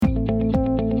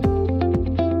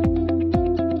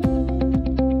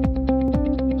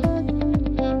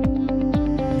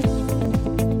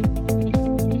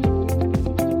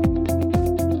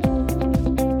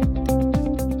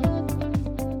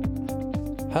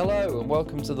Hello and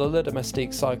welcome to the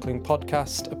Domestique Cycling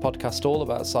Podcast, a podcast all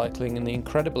about cycling and the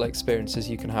incredible experiences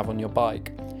you can have on your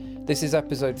bike. This is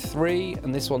episode 3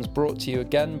 and this one's brought to you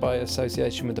again by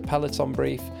association with the Peloton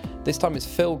Brief. This time it's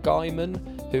Phil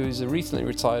Gaimon, who's a recently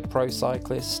retired pro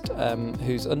cyclist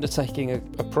who's undertaking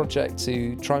a project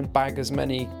to try and bag as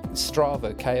many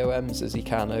Strava KoMs as he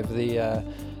can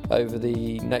over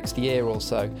the next year or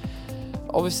so.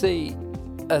 Obviously,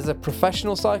 as a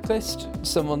professional cyclist,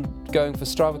 someone going for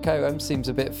Strava KoMs seems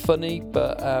a bit funny,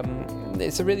 but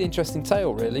it's a really interesting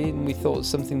tale, really, and we thought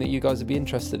something that you guys would be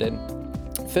interested in.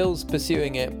 Phil's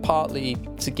pursuing it partly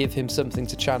to give him something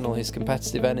to channel his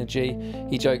competitive energy.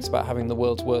 He jokes about having the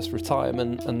world's worst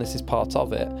retirement, and this is part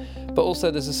of it. But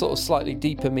also there's a sort of slightly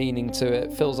deeper meaning to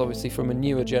it. Phil's obviously from a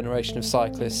newer generation of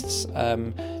cyclists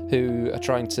who are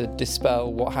trying to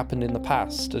dispel what happened in the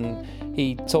past, and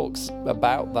he talks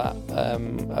about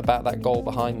that goal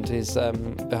behind his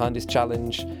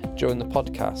challenge during the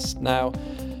podcast. Now,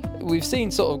 we've seen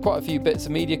sort of quite a few bits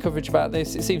of media coverage about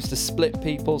this. It seems to split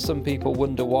people. Some people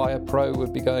wonder why a pro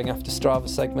would be going after Strava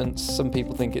segments. Some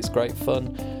people think it's great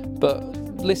fun. But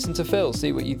listen to Phil,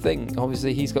 see what you think.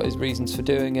 Obviously, he's got his reasons for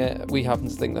doing it. We happen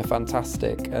to think they're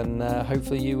fantastic, and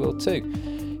hopefully you will too.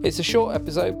 It's a short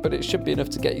episode, but it should be enough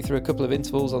to get you through a couple of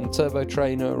intervals on the turbo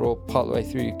trainer or part of the way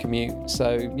through your commute.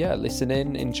 So yeah, listen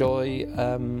in, enjoy,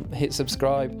 hit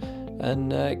subscribe,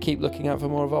 and keep looking out for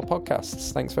more of our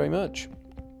podcasts. Thanks very much.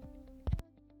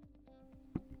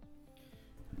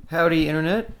 Howdy,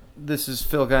 Internet. This is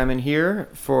Phil Gaimon here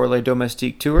for Les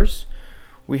Domestique Tours.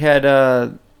 We had,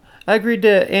 I agreed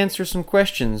to answer some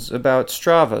questions about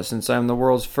Strava, since I'm the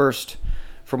world's first,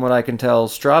 from what I can tell,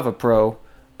 Strava pro,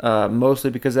 mostly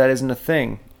because that isn't a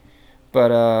thing.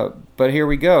 But here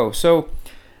we go. So,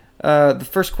 the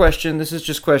first question, this is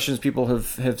just questions people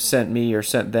have sent me or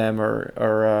sent them, or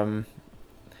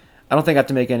I don't think I have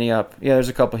to make any up. Yeah, there's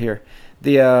a couple here.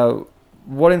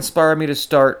 What inspired me to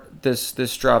start this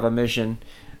Strava mission?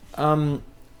 I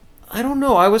don't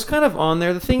know. I was kind of on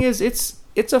there. The thing is,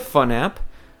 it's a fun app,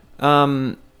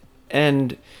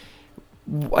 and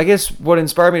I guess what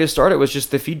inspired me to start it was just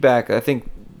the feedback. I think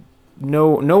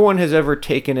no one has ever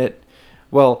taken it.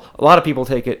 Well, a lot of people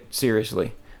take it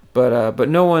seriously, but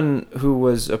no one who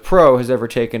was a pro has ever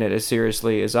taken it as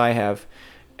seriously as I have,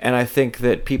 and I think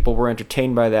that people were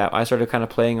entertained by that. I started kind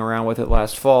of playing around with it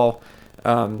last fall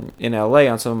in LA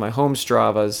on some of my home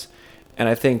Stravas, and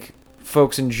I think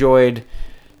folks enjoyed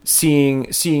seeing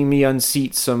me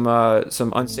unseat some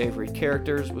unsavory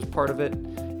characters was part of it,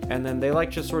 and then they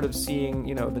like just sort of seeing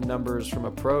the numbers from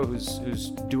a pro who's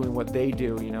doing what they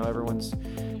do.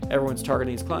 Everyone's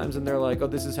targeting these climbs, and they're like, oh,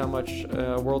 this is how much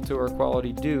World Tour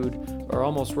quality dude, or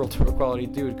almost World Tour quality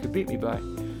dude, could beat me by.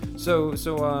 So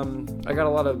I got a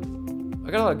lot of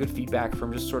good feedback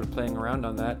from just sort of playing around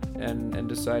on that, and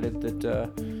decided that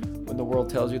when the world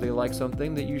tells you they like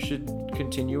something, that you should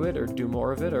continue it or do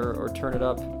more of it or turn it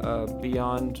up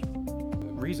beyond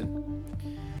reason.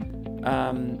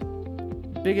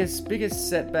 Biggest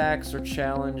setbacks or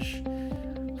challenge,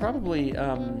 probably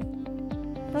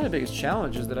the biggest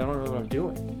challenge is that I don't know what I'm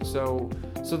doing. So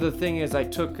the thing is, I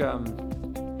took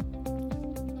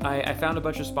I found a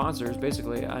bunch of sponsors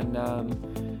basically, and I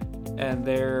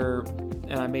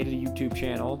made a YouTube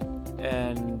channel,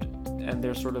 and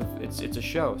they're sort of it's a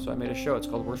show. So I made a show. It's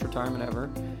called Worst Retirement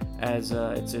Ever, as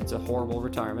it's a horrible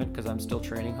retirement because I'm still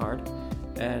training hard,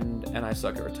 and I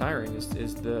suck at retiring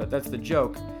that's the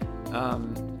joke.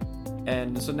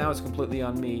 And so now it's completely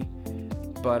on me,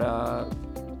 but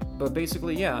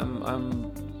basically, yeah,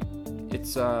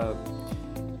 it's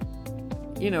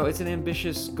an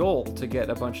ambitious goal to get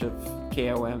a bunch of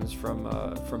KoMs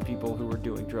from people who were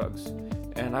doing drugs,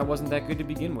 and I wasn't that good to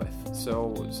begin with.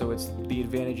 So it's the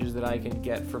advantages that I can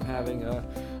get from having a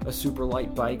super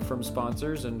light bike from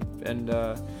sponsors and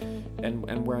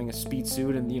wearing a speed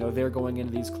suit, and they're going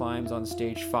into these climbs on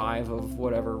stage 5 of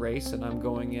whatever race, and I'm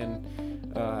going in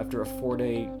after a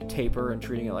 4-day taper and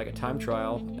treating it like a time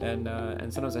trial, and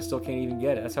sometimes I still can't even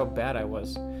get it. That's how bad I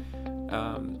was.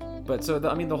 But so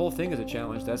the whole thing is a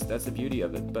challenge. That's the beauty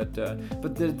of it. But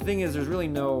the thing is, there's really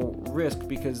no risk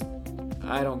because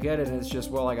I don't get it, and it's just,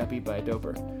 well, I got beat by a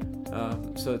doper.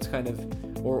 So it's kind of,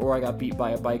 or I got beat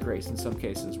by a bike race in some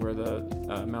cases, where the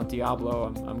Mount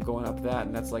Diablo, I'm going up that,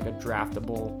 and that's like a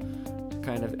draftable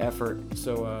kind of effort.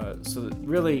 So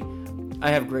really, I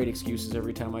have great excuses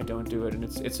every time I don't do it, and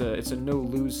it's a no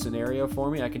lose scenario for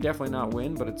me. I can definitely not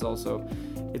win, but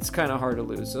it's kind of hard to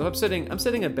lose. So I'm setting a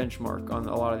benchmark on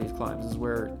a lot of these climbs. This is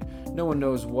where no one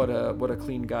knows what a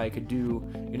clean guy could do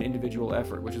in individual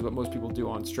effort, which is what most people do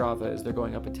on Strava. Is they're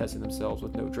going up and testing themselves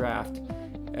with no draft,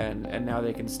 and now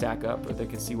they can stack up, or they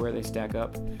can see where they stack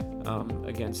up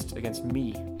against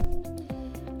me.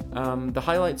 The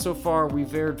highlight so far,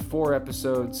 we've aired 4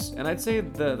 episodes, and I'd say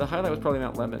the highlight was probably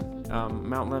Mount Lemon.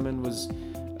 Mount Lemon was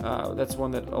that's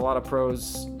one that a lot of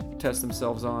pros test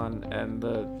themselves on, and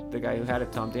the guy who had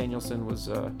it, Tom Danielson, was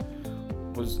a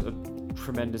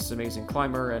tremendous, amazing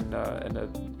climber and a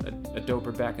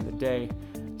doper back in the day.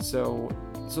 So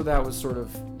that was sort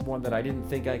of one that I didn't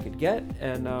think I could get,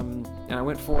 and I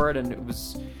went for it, and it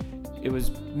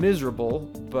was miserable,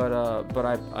 but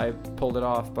I pulled it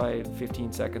off by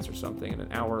 15 seconds or something in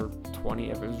an hour 20.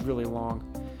 It was really long.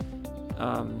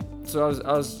 So I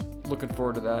was looking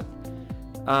forward to that.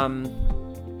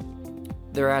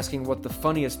 They're asking what the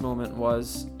funniest moment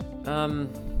was.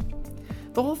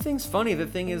 The whole thing's funny. The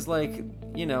thing is, like,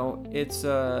 it's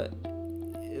the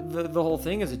whole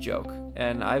thing is a joke,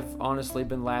 and I've honestly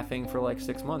been laughing for like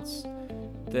 6 months.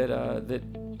 That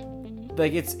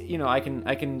like, it's, I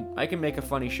can make a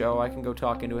funny show. I can go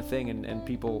talk into a thing, and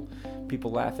people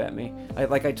laugh at me.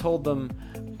 I told them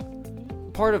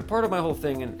part of my whole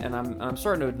thing, and I'm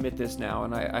starting to admit this now,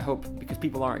 and I hope, because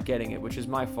people aren't getting it, which is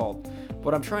my fault.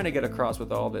 What I'm trying to get across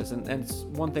with all this, and it's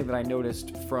one thing that I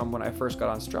noticed from when I first got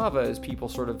on Strava, is people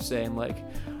sort of saying like,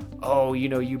 oh,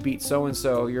 you beat so and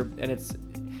so, and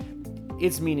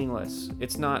it's meaningless.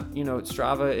 It's not,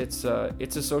 Strava,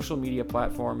 it's a social media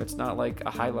platform. It's not like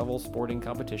a high level sporting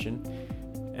competition,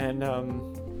 and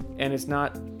it's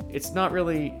not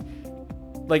really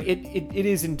like it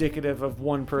is indicative of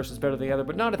one person's better than the other,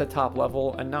 but not at the top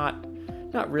level, and not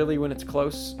really when it's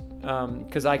close.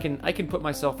 Because I can put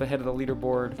myself ahead of the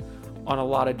leaderboard on a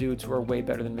lot of dudes who are way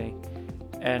better than me,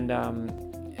 and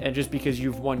just because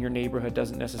you've won your neighborhood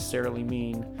doesn't necessarily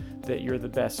mean that you're the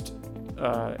best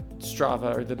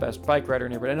Strava or the best bike rider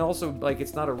in neighborhood. And also, like,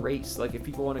 it's not a race. Like, if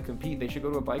people want to compete, they should go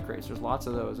to a bike race. There's lots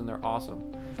of those, and they're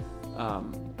awesome.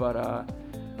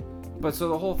 But so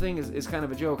the whole thing is kind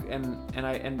of a joke,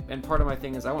 and part of my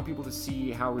thing is I want people to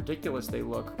see how ridiculous they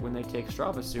look when they take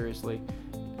Strava seriously.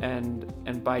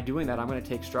 And by doing that, I'm going to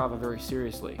take Strava very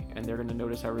seriously, and they're going to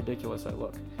notice how ridiculous I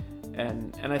look.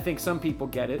 And I think some people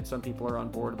get it, some people are on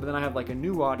board, but then I have like a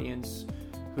new audience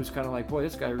who's kind of like, boy,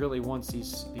 this guy really wants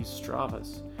these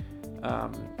Stravas.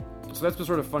 So that's been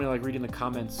sort of funny, like reading the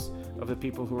comments of the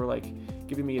people who are like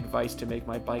giving me advice to make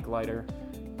my bike lighter.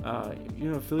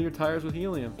 Fill your tires with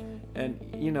helium. And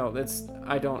that's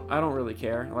I don't really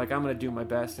care. Like, I'm gonna do my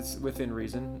best. It's within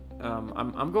reason.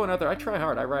 I'm going out there. I try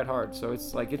hard. I ride hard. So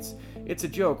it's like it's a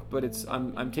joke, but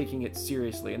I'm taking it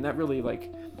seriously. And that really,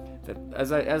 like, that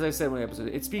as I said in one episode,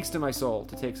 it speaks to my soul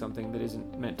to take something that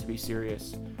isn't meant to be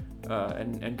serious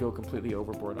and go completely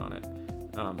overboard on it.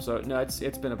 So no, it's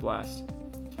been a blast.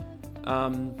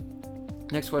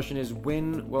 Next question is,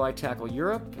 when will I tackle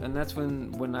Europe? And that's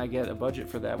when I get a budget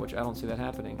for that, which I don't see that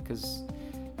happening, because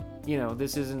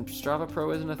this isn't, Strava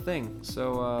Pro isn't a thing.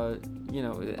 So,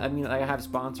 I mean, I have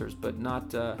sponsors, but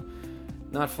not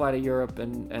fly to Europe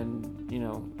and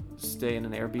stay in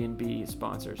an Airbnb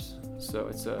sponsors. So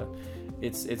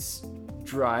it's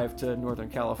drive to Northern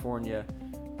California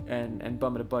and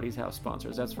bum at a buddy's house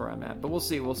sponsors. That's where I'm at. But we'll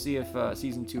see if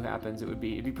season 2 happens. It'd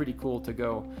be pretty cool to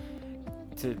go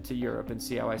to Europe and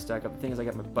see how I stack up. The thing is, I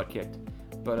got my butt kicked,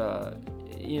 but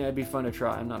it'd be fun to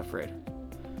try. I'm not afraid.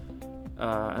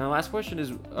 And the last question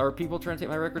is, are people trying to take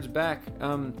my records back?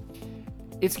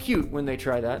 It's cute when they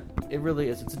try that. It really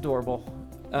is. It's adorable.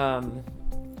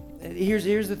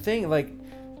 Here's the thing. Like,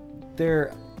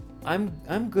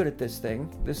 I'm good at this thing.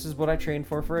 This is what I trained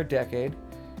for a decade.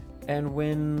 And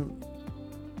when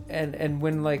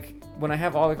I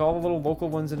have all the little local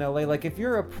ones in LA, like, if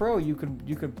you're a pro, you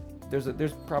could.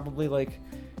 There's probably like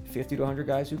 50 to 100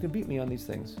 guys who can beat me on these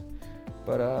things.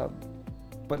 But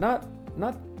not.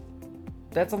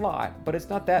 That's a lot, but it's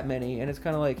not that many, and it's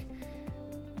kind of like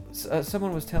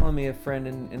someone was telling me, a friend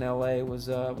in LA was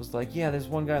like, yeah, there's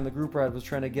one guy in the group ride was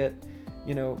trying to get,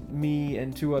 me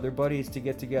and 2 other buddies to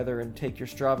get together and take your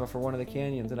Strava for one of the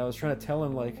canyons, and I was trying to tell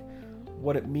him like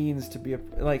what it means to be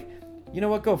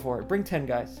go for it, bring 10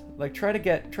 guys, like try to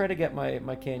get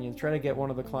my canyons, try to get one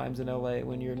of the climbs in LA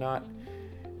when you're not,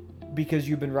 because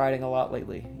you've been riding a lot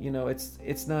lately.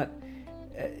 It's not.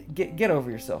 Get over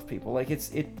yourself, people. Like,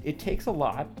 it takes a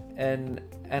lot, and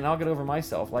I'll get over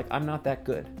myself. Like, I'm not that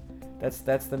good.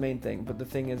 That's the main thing. But the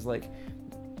thing is, like,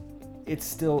 it's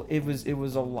still, it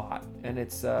was a lot, and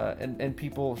it's and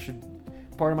people should.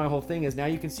 Part of my whole thing is, now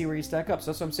you can see where you stack up.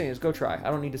 So that's what I'm saying, is go try. I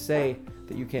don't need to say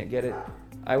that you can't get it.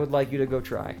 I would like you to go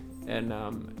try, and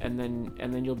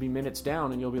then you'll be minutes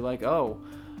down, and you'll be like, oh,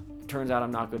 turns out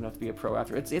I'm not good enough to be a pro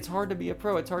after. It's hard to be a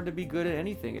pro. It's hard to be good at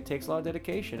anything. It takes a lot of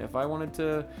dedication. If I wanted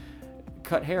to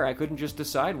cut hair. I couldn't just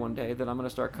decide one day that I'm going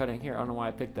to start cutting hair. I don't know why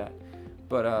I picked that.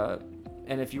 But,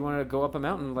 and if you want to go up a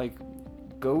mountain, like,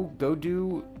 go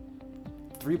do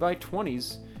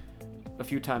 3x20s a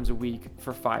few times a week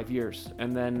for 5 years,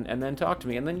 and then talk to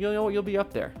me, and then you'll be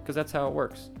up there, because that's how it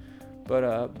works.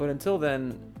 But until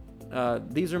then,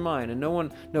 these are mine, and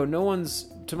no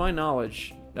one's, to my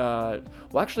knowledge. Well,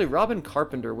 actually, Robin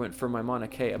Carpenter went for my Mauna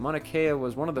Kea. Mauna Kea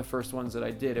was one of the first ones that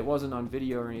I did. It wasn't on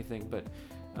video or anything, but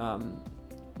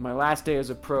my last day as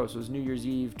a pro, so it was New Year's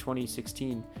Eve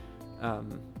 2016.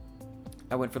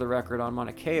 I went for the record on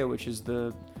Mauna Kea, which is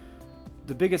the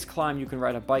biggest climb you can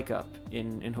ride a bike up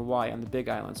in Hawaii on the Big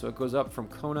Island. So it goes up from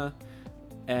Kona,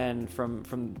 and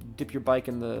from dip your bike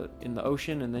in the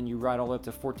ocean, and then you ride all the way up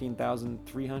to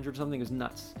 14,300 something. It was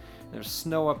nuts. There's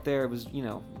snow up there. It was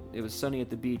it was sunny at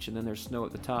the beach, and then there's snow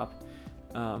at the top,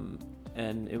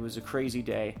 and it was a crazy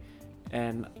day.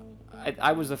 And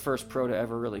I was the first pro to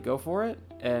ever really go for it,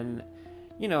 and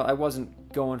I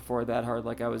wasn't going for it that hard.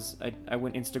 Like I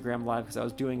went Instagram live because I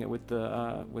was doing it with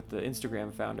the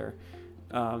Instagram founder.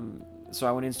 So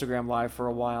I went Instagram live for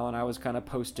a while, and I was kind of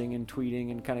posting and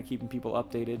tweeting and kind of keeping people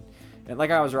updated. And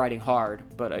like I was riding hard,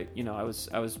 but I was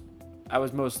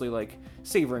mostly like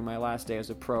savoring my last day as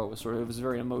a pro. It was a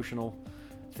very emotional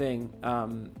thing.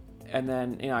 And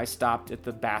then I stopped at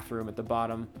the bathroom at the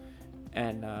bottom,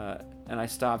 and I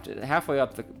stopped halfway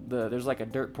up there's like a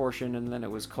dirt portion, and then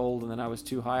it was cold, and then I was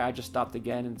too high. I just stopped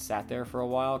again and sat there for a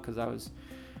while because I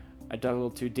dug a little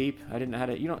too deep. I didn't know how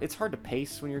to, it's hard to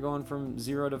pace when you're going from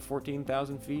 0 to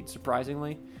 14,000 feet,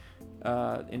 surprisingly.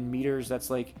 In meters, that's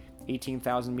like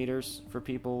 18,000 meters for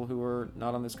people who are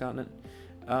not on this continent.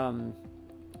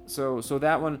 So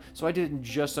that one, so I did it in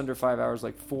just under 5 hours,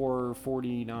 like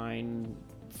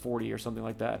 4:49:40 or something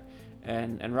like that.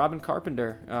 And Robin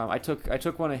Carpenter, I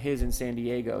took one of his in San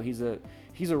Diego. He's a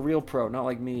real pro, not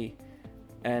like me.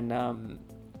 And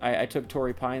I took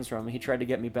Torrey Pines from him. He tried to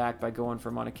get me back by going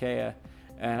for Mauna Kea,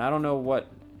 and I don't know what.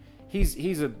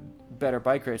 He's a better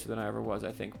bike racer than I ever was,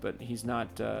 I think, but he's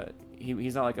not.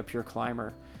 He's not like a pure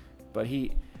climber, but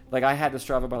I had the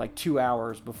Strava by like 2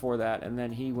 hours before that, and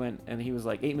then he went and he was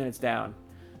like 8 minutes down,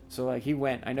 so like he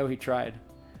went. I know he tried,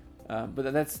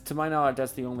 but that's, to my knowledge,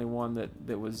 that's the only one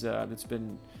that was that's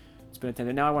been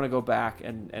attended. Now I want to go back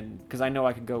and because I know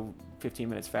I could go 15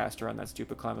 minutes faster on that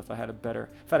stupid climb if I had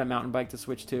a mountain bike to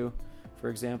switch to, for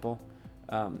example.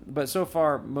 But so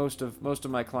far, most of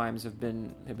my climbs have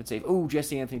been safe. Oh,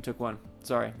 Jesse Anthony took one.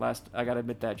 Sorry, I gotta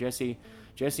admit that Jesse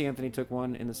Anthony took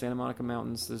one in the Santa Monica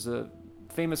Mountains. There's a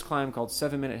famous climb called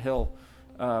 7 Minute Hill,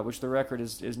 which the record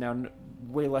is now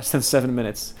way less than 7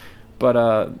 minutes. But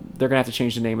they're gonna have to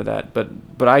change the name of that.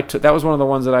 But that was one of the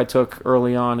ones that I took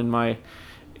early on in my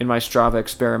Strava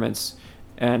experiments,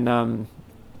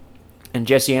 and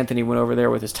Jesse Anthony went over there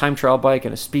with his time trial bike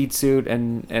and a speed suit,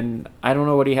 and I don't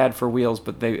know what he had for wheels,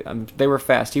 but they were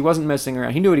fast. He wasn't messing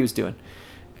around. He knew what he was doing,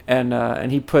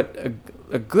 and he put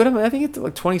a good amount. I think it took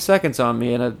like 20 seconds on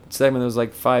me in a segment that was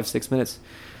like 5-6 minutes,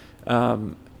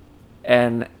 and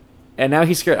now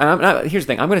he's scared. Here's the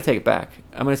thing. I'm going to take it back.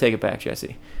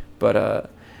 Jesse, but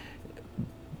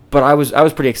I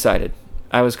was pretty excited.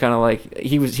 I was kind of like,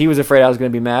 he was afraid I was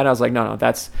going to be mad. I was like, no,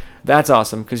 that's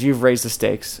awesome, because you've raised the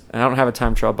stakes. And I don't have a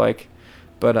time trial bike,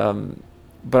 but I'm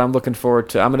looking forward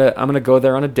to. I'm gonna go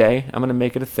there on a day. I'm gonna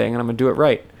make it a thing, and I'm gonna do it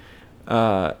right.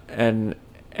 And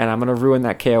I'm gonna ruin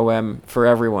that KOM for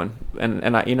everyone.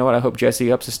 And I, you know what? I hope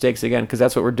Jesse ups the stakes again, because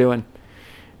that's what we're doing.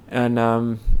 And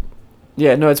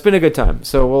yeah, no, it's been a good time.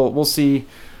 So we'll see.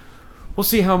 We'll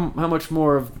see how much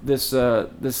more of this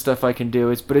stuff I can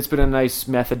do. But it's been a nice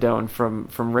methadone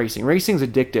from racing. Racing's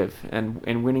addictive,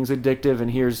 and winning's addictive. And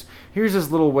here's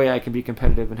this little way I can be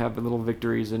competitive and have little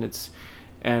victories. And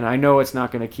I know it's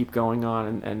not going to keep going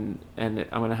on, and I'm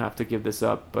going to have to give this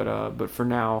up. But for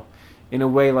now, in a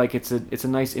way, like it's a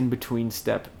nice in between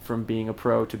step from being a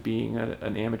pro to being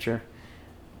an amateur.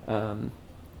 So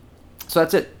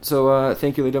that's it. So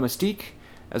thank you, Les Domestique.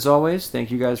 As always,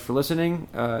 thank you guys for listening.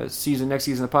 Next season of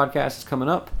the podcast is coming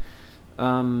up.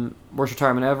 Worst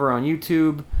Retirement Ever on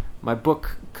YouTube. My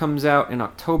book comes out in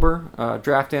October.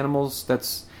 Draft Animals.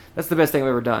 That's the best thing I've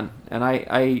ever done. And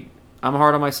I'm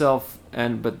hard on myself,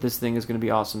 but this thing is going to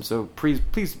be awesome. So please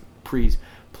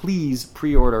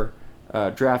pre-order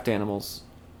Draft Animals,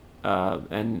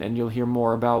 and you'll hear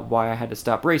more about why I had to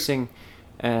stop racing,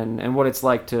 and what it's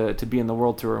like to be in the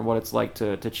World Tour, and what it's like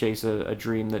to chase a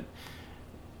dream that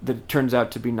turns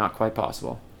out to be not quite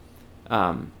possible.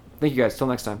 Thank you guys. Till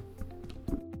next time.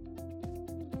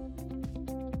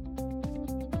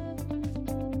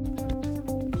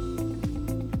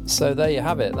 So there you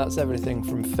have it. That's everything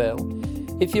from Phil.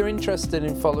 If you're interested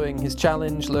in following his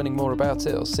challenge, learning more about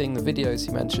it, or seeing the videos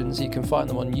he mentions, you can find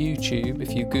them on YouTube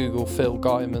if you Google Phil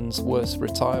Gaimon's Worst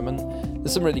Retirement.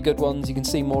 There's some really good ones. You can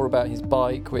see more about his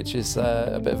bike, which is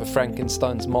a bit of a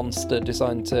Frankenstein's monster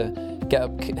designed to get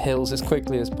up hills as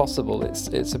quickly as possible.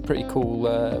 It's a pretty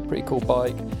cool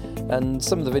bike. And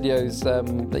some of the videos,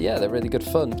 they're really good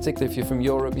fun, particularly if you're from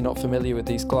Europe, you're not familiar with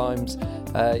these climbs.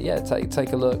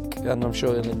 Take a look, and I'm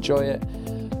sure you'll enjoy it.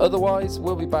 Otherwise,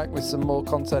 we'll be back with some more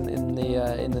content in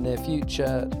the near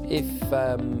future.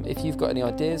 If you've got any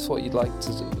ideas for what you'd like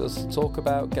us to talk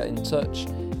about, get in touch.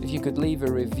 If you could leave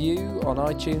a review on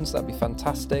iTunes, that'd be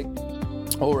fantastic.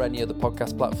 Or any other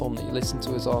podcast platform that you listen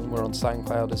to us on. We're on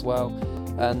SoundCloud as well.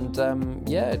 And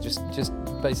just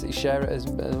basically share it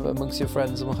amongst your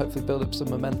friends, and we'll hopefully build up some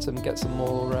momentum, get some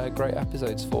more great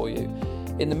episodes for you.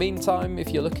 In the meantime, if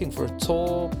you're looking for a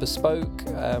tour, bespoke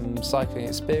cycling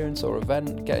experience or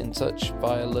event, get in touch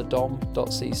via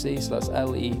ledom.cc, so that's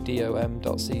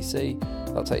ledom.cc.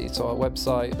 That'll take you to our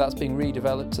website. That's being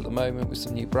redeveloped at the moment with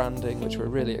some new branding, which we're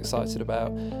really excited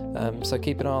about. So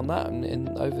keep an eye on that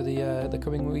over the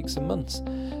coming weeks and months.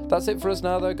 That's it for us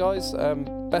now, though, guys.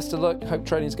 Best of luck. Hope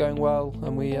training's going well,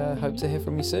 and we hope to hear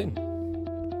from you soon.